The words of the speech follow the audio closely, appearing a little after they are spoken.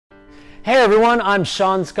Hey everyone, I'm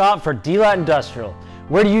Sean Scott for Deelat Industrial.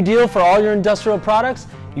 Where do you deal for all your industrial products?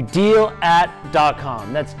 You deal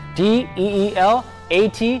at.com. That's DEELAT.com.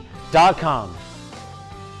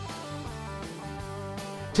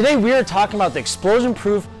 Today we are talking about the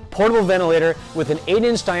explosion-proof portable ventilator with an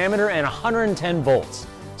 8-inch diameter and 110 volts.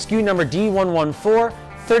 SKU number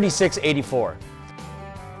D1143684.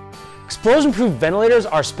 Explosion-proof ventilators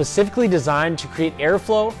are specifically designed to create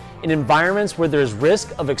airflow in environments where there is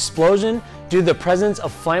risk of explosion due to the presence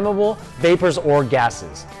of flammable vapors or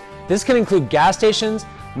gases. This can include gas stations,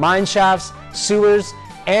 mine shafts, sewers,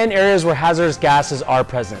 and areas where hazardous gases are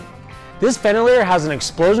present. This ventilator has an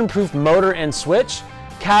explosion-proof motor and switch,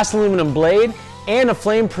 cast aluminum blade, and a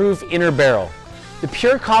flame-proof inner barrel. The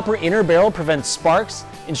pure copper inner barrel prevents sparks,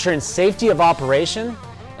 ensuring safety of operation,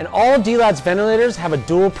 and all Deelat's ventilators have a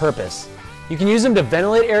dual purpose. You can use them to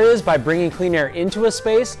ventilate areas by bringing clean air into a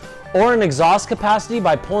space, or an exhaust capacity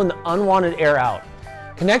by pulling the unwanted air out.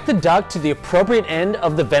 Connect the duct to the appropriate end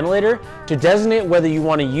of the ventilator to designate whether you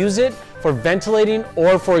want to use it for ventilating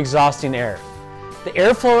or for exhausting air. The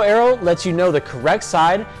airflow arrow lets you know the correct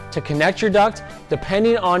side to connect your duct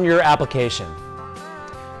depending on your application.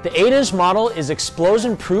 The 8-inch model is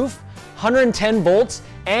explosion-proof, 110 volts,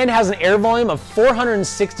 and has an air volume of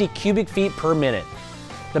 460 cubic feet per minute.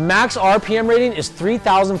 The max RPM rating is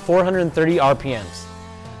 3,430 RPMs.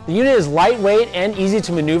 The unit is lightweight and easy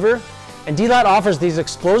to maneuver, and Deelat offers these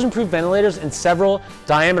explosion-proof ventilators in several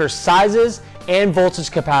diameter sizes and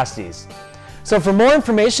voltage capacities. So for more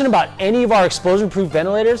information about any of our explosion-proof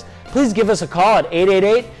ventilators, please give us a call at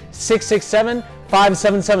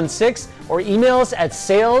 888-667-5776 or email us at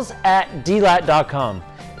sales@deelat.com.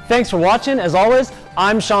 Thanks for watching. As always,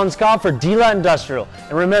 I'm Sean Scott for Deelat Industrial.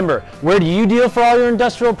 And remember, where do you deal for all your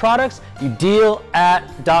industrial products? You deal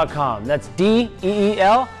at.com. That's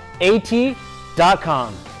DEELAT.com.